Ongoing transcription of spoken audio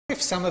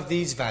If some of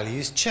these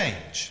values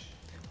change?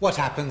 What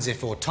happens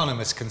if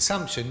autonomous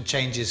consumption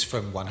changes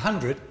from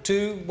 100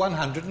 to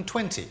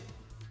 120?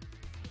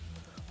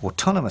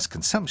 Autonomous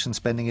consumption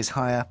spending is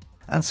higher,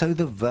 and so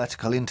the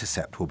vertical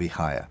intercept will be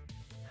higher.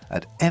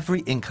 At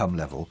every income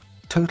level,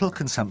 total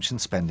consumption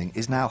spending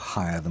is now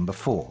higher than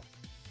before.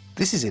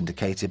 This is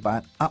indicated by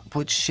an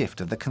upward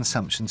shift of the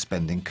consumption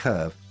spending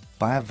curve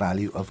by a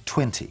value of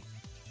 20.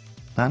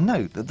 Now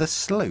note that the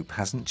slope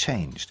hasn't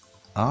changed.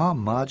 Our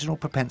marginal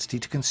propensity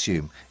to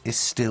consume is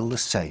still the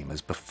same as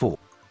before.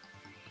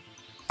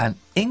 An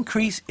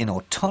increase in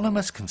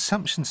autonomous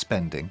consumption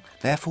spending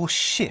therefore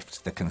shifts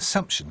the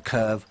consumption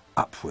curve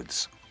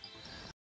upwards.